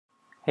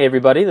Hey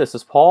everybody, this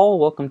is Paul.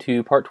 Welcome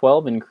to part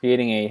 12 in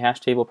creating a hash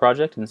table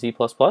project in C++.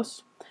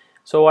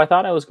 So I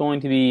thought I was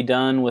going to be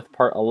done with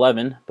part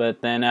 11,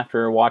 but then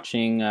after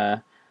watching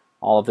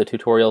all of the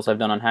tutorials I've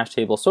done on hash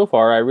tables so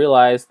far, I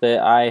realized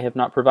that I have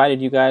not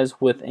provided you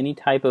guys with any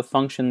type of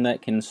function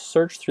that can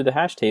search through the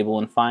hash table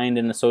and find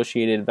an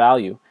associated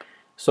value.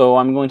 So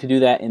I'm going to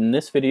do that in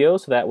this video,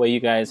 so that way you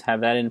guys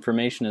have that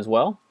information as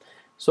well.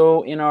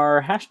 So in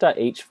our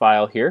hash.h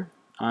file here,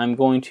 I'm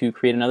going to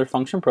create another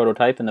function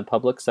prototype in the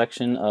public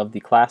section of the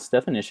class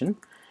definition.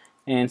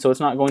 And so it's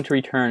not going to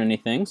return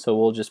anything, so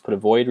we'll just put a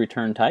void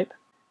return type.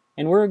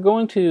 And we're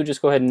going to just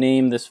go ahead and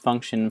name this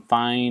function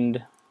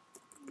find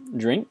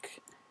drink.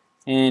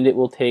 And it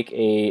will take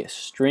a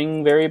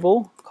string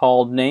variable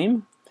called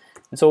name.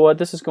 And so what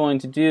this is going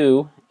to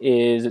do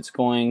is it's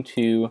going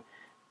to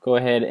go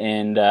ahead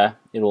and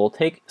it will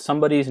take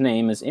somebody's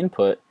name as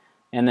input,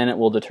 and then it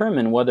will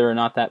determine whether or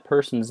not that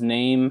person's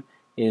name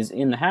is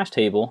in the hash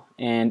table,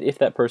 and if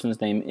that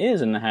person's name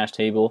is in the hash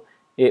table,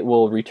 it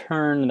will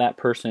return that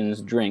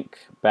person's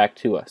drink back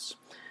to us.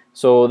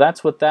 So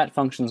that's what that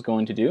function is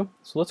going to do.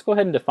 So let's go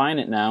ahead and define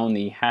it now in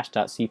the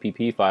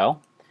hash.cpp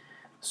file.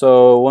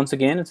 So once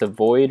again, it's a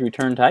void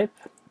return type,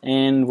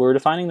 and we're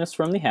defining this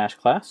from the hash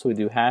class. So we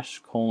do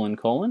hash :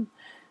 and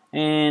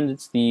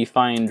it's the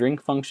find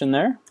drink function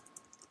there.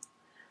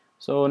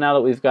 So now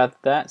that we've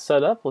got that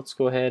set up, let's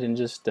go ahead and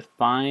just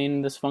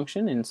define this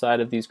function inside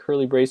of these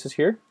curly braces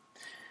here.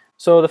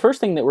 So the first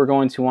thing that we're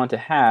going to want to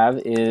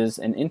have is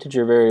an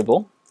integer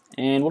variable,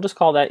 and we'll just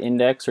call that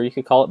index, or you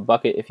could call it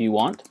bucket if you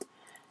want.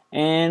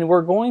 And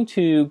we're going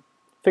to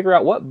figure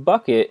out what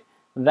bucket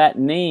that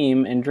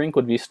name and drink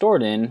would be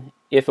stored in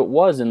if it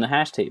was in the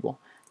hash table.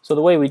 So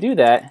the way we do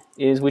that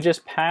is we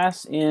just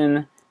pass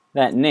in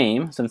that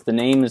name, since the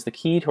name is the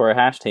key to our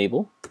hash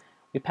table.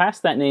 We pass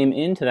that name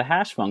into the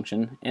hash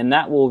function, and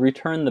that will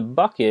return the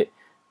bucket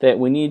that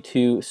we need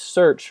to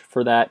search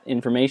for that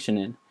information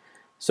in.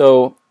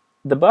 So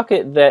the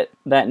bucket that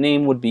that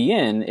name would be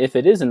in, if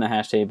it is in the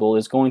hash table,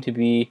 is going to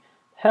be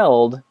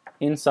held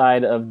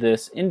inside of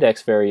this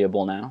index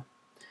variable now.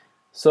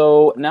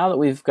 So now that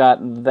we've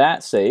got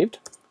that saved,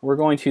 we're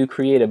going to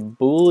create a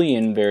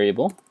boolean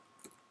variable.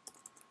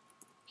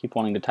 Keep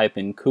wanting to type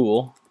in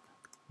cool.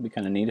 It'd be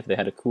kind of neat if they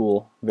had a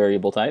cool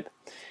variable type.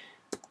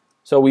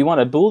 So we want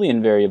a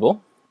boolean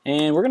variable,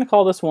 and we're going to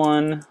call this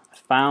one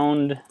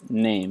found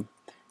name.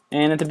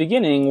 And at the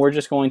beginning, we're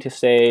just going to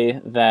say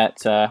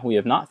that we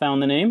have not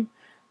found the name,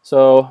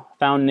 so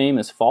found name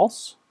is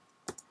false.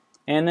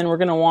 And then we're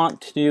going to want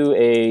to do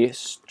a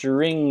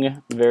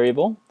string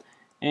variable,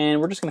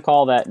 and we're just going to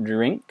call that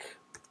drink.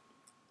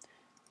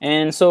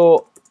 And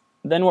so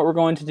then what we're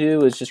going to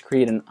do is just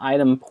create an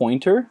item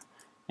pointer,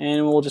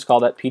 and we'll just call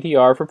that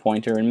PTR for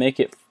pointer, and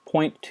make it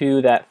point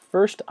to that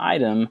first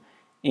item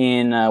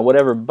in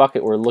whatever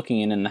bucket we're looking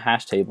in the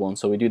hash table. And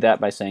so we do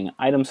that by saying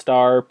item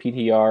star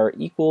PTR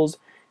equals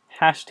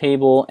hash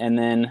table, and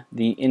then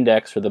the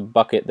index, or the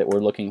bucket that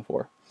we're looking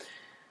for.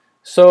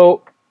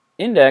 So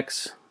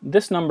index,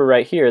 this number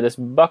right here, this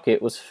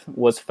bucket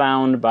was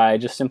found by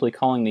just simply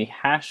calling the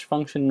hash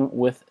function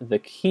with the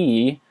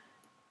key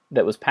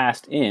that was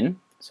passed in.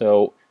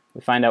 So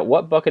we find out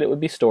what bucket it would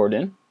be stored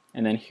in,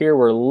 and then here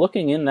we're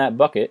looking in that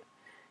bucket,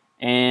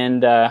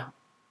 and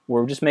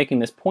we're just making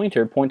this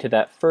pointer point to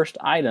that first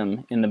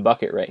item in the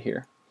bucket right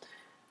here.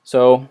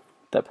 So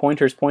that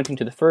pointer is pointing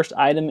to the first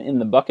item in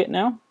the bucket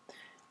now.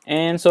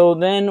 And so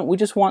then we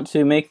just want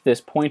to make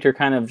this pointer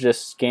kind of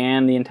just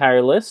scan the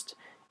entire list,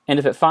 and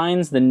if it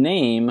finds the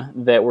name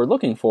that we're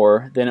looking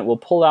for, then it will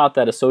pull out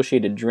that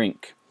associated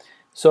drink.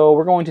 So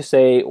we're going to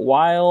say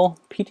while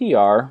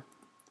PTR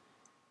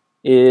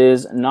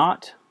is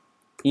not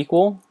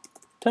equal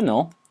to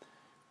null,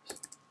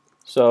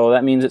 so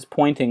that means it's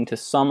pointing to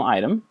some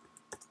item.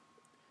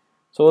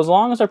 So as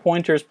long as our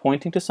pointer is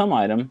pointing to some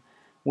item,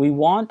 we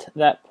want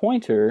that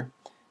pointer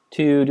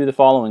to do the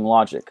following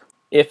logic.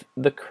 If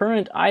the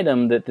current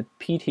item that the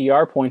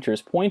PTR pointer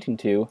is pointing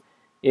to,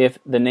 if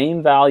the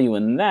name value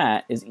in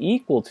that is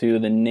equal to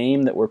the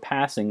name that we're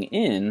passing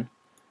in,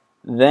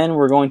 then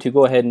we're going to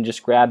go ahead and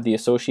just grab the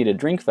associated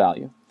drink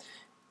value.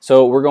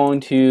 So we're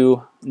going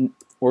to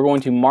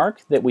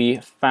mark that we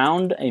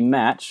found a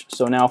match.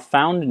 So now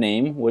found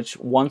name, which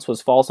once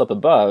was false up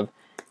above,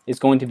 is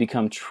going to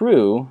become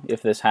true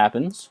if this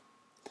happens.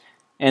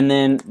 And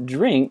then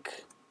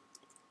drink,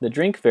 the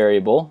drink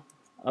variable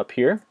up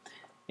here,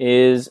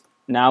 is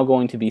now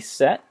going to be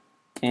set,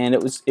 and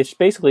it's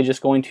basically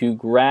just going to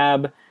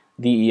grab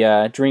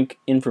the drink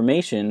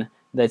information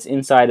that's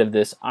inside of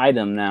this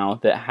item now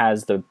that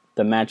has the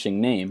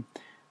matching name.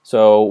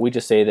 So we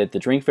just say that the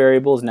drink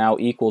variable is now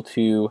equal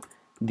to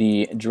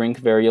the drink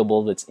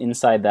variable that's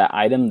inside that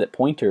item that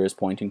pointer is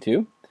pointing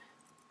to.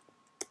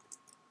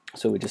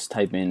 So we just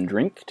type in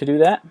drink to do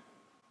that.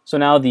 So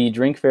now the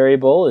drink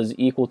variable is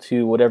equal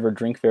to whatever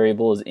drink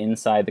variable is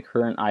inside the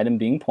current item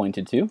being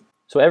pointed to.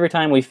 So every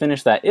time we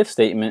finish that if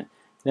statement,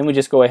 then we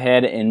just go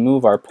ahead and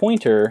move our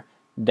pointer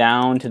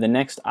down to the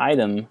next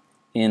item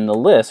in the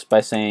list by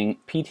saying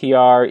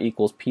PTR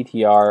equals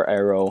PTR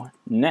arrow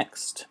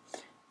next.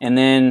 and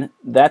then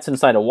that's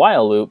inside a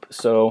while loop,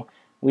 so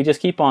we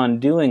just keep on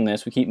doing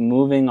this. We keep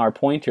moving our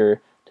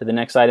pointer to the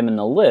next item in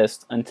the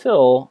list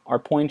until our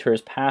pointer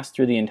has passed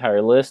through the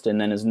entire list and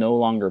then is no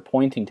longer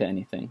pointing to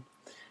anything.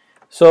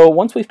 So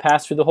once we've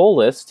passed through the whole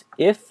list,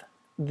 if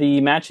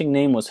the matching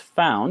name was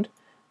found,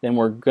 then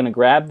we're going to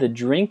grab the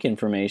drink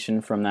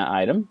information from that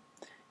item,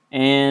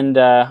 and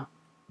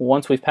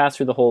once we've passed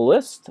through the whole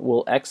list,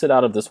 we'll exit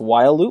out of this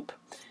while loop,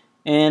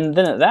 and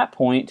then at that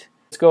point,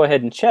 let's go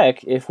ahead and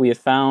check if we have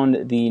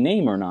found the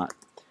name or not.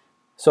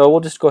 So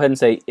we'll just go ahead and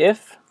say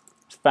if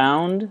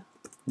found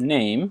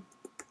name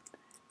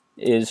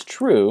is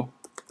true.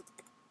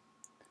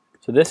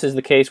 So this is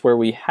the case where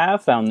we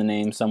have found the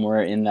name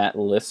somewhere in that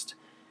list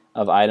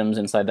of items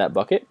inside that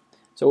bucket.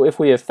 So if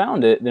we have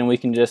found it, then we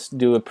can just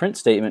do a print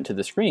statement to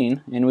the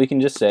screen, and we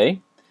can just say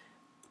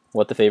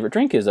what the favorite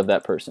drink is of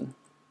that person.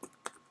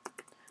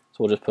 So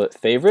we'll just put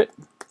favorite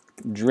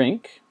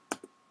drink,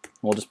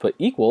 we'll just put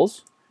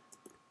equals,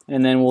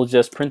 and then we'll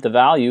just print the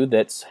value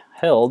that's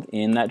held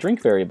in that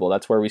drink variable.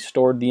 That's where we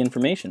stored the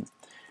information.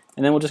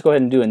 And then we'll just go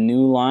ahead and do a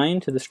new line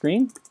to the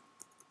screen.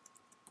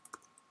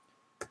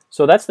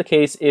 So that's the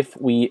case if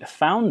we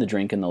found the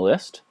drink in the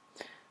list.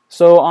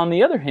 So on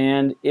the other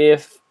hand,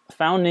 if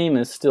found name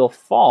is still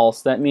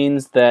false, that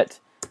means that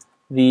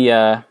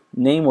the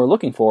name we're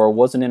looking for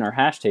wasn't in our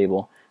hash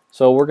table.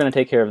 So we're going to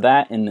take care of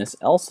that in this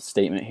else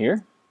statement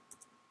here.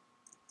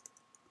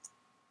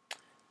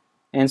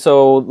 And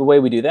so the way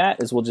we do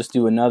that is we'll just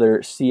do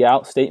another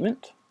cout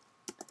statement.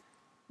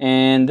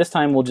 And this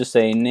time we'll just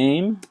say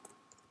name,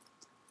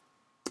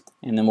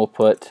 and then we'll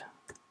put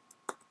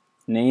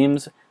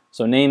names.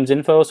 So names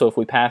info, so if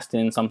we passed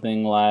in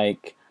something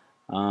like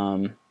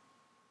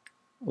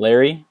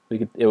Larry,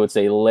 it would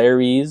say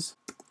Larry's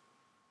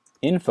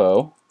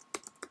info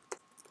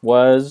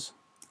was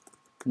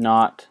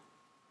not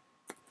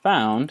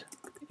found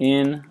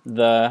in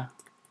the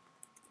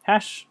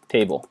hash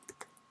table.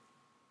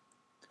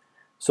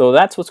 So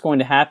that's what's going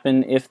to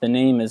happen if the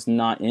name is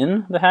not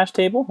in the hash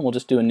table. We'll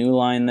just do a new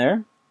line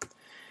there.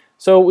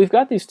 So we've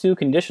got these two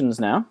conditions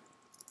now.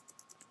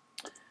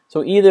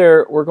 So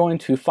either we're going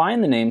to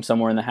find the name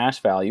somewhere in the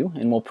hash value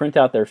and we'll print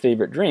out their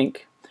favorite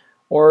drink,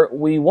 or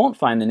we won't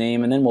find the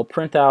name and then we'll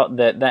print out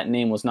that that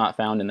name was not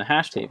found in the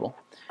hash table.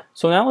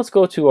 So now let's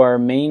go to our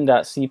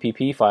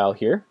main.cpp file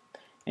here,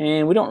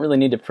 and we don't really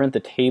need to print the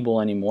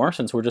table anymore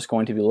since we're just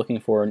going to be looking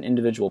for an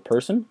individual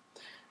person.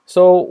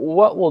 So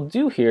what we'll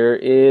do here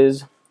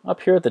is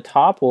up here at the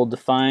top we'll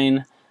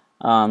define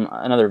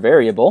another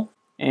variable,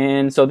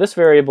 and so this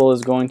variable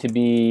is going to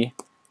be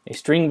a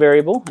string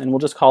variable, and we'll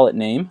just call it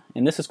name,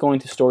 and this is going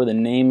to store the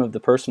name of the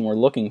person we're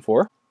looking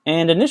for.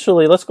 And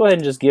initially let's go ahead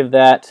and just give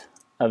that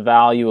a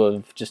value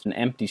of just an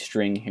empty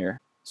string here.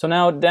 So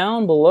now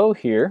down below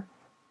here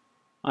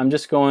I'm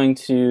just going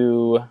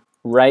to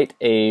write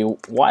a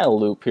while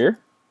loop here,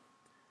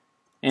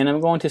 and I'm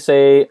going to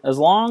say as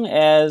long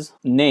as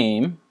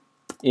name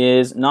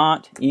is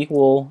not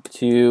equal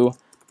to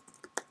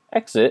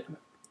exit,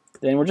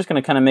 then we're just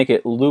going to kind of make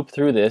it loop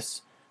through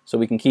this so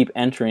we can keep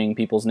entering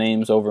people's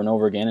names over and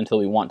over again until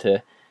we want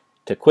to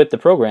quit the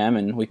program,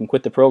 and we can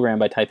quit the program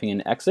by typing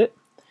in exit.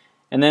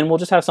 And then we'll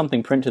just have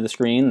something print to the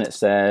screen that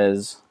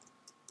says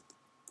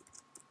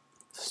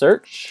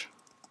search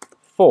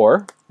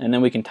for, and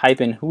then we can type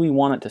in who we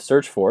want it to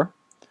search for.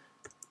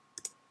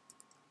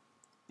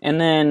 And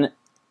then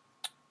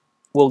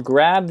we'll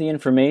grab the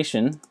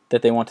information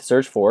that they want to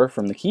search for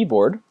from the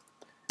keyboard,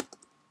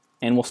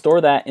 and we'll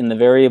store that in the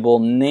variable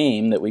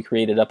name that we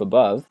created up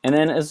above. And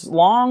then as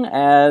long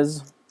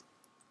as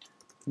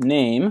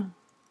name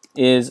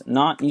is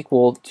not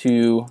equal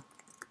to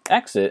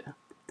exit,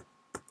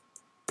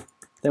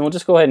 then we'll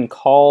just go ahead and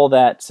call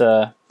that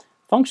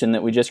function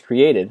that we just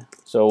created.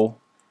 So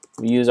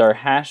we use our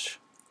hash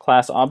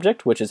class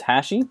object, which is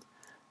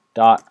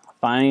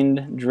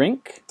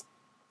hashy.findDrink,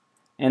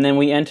 and then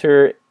we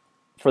enter,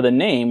 for the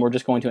name, we're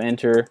just going to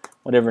enter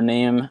whatever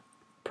name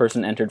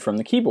person entered from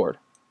the keyboard.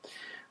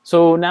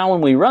 So now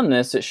when we run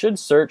this, it should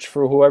search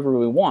for whoever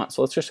we want.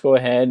 So let's just go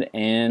ahead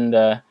and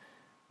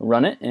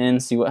run it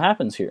and see what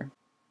happens here.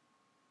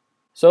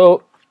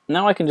 So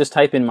now I can just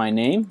type in my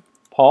name,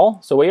 Paul.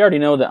 So we already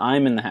know that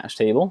I'm in the hash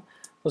table.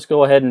 Let's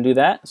go ahead and do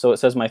that. So it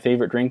says my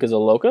favorite drink is a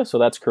Loca, so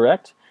that's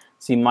correct.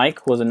 See,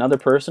 Mike was another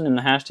person in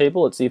the hash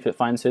table. Let's see if it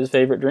finds his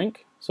favorite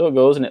drink. So it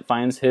goes and it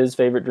finds his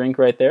favorite drink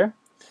right there.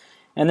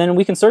 And then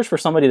we can search for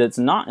somebody that's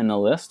not in the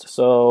list.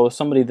 So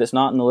somebody that's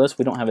not in the list,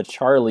 we don't have a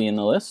Charlie in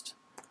the list.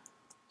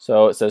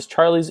 So it says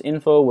Charlie's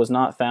info was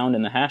not found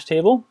in the hash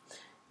table.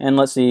 And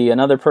let's see,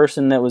 another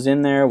person that was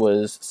in there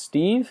was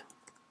Steve.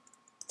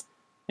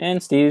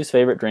 And Steve's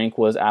favorite drink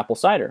was apple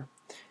cider.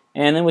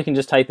 And then we can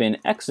just type in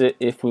exit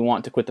if we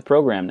want to quit the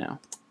program now.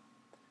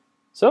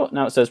 So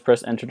now it says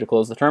press enter to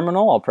close the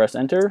terminal. I'll press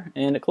enter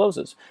and it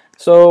closes.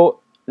 So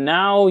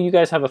now you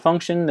guys have a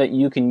function that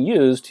you can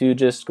use to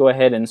just go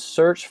ahead and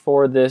search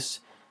for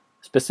this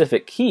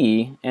specific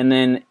key, and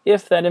then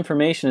if that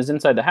information is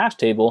inside the hash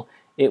table,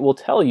 it will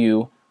tell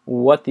you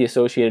what the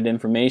associated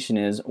information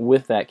is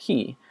with that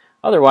key.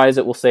 Otherwise,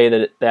 it will say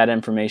that that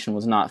information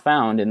was not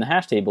found in the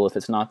hash table if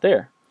it's not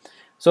there.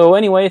 So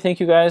anyway, thank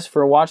you guys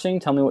for watching.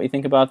 Tell me what you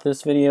think about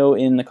this video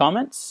in the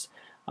comments.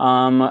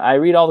 I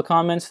read all the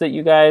comments that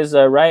you guys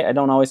write. I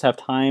don't always have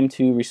time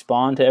to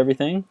respond to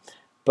everything,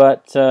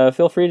 but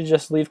feel free to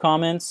just leave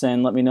comments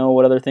and let me know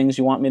what other things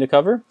you want me to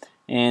cover.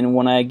 And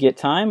when I get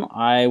time,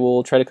 I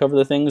will try to cover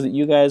the things that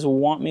you guys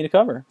want me to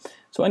cover.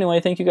 So anyway,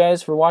 thank you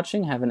guys for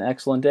watching. Have an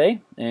excellent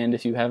day. And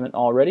if you haven't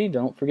already,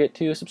 don't forget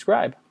to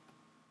subscribe.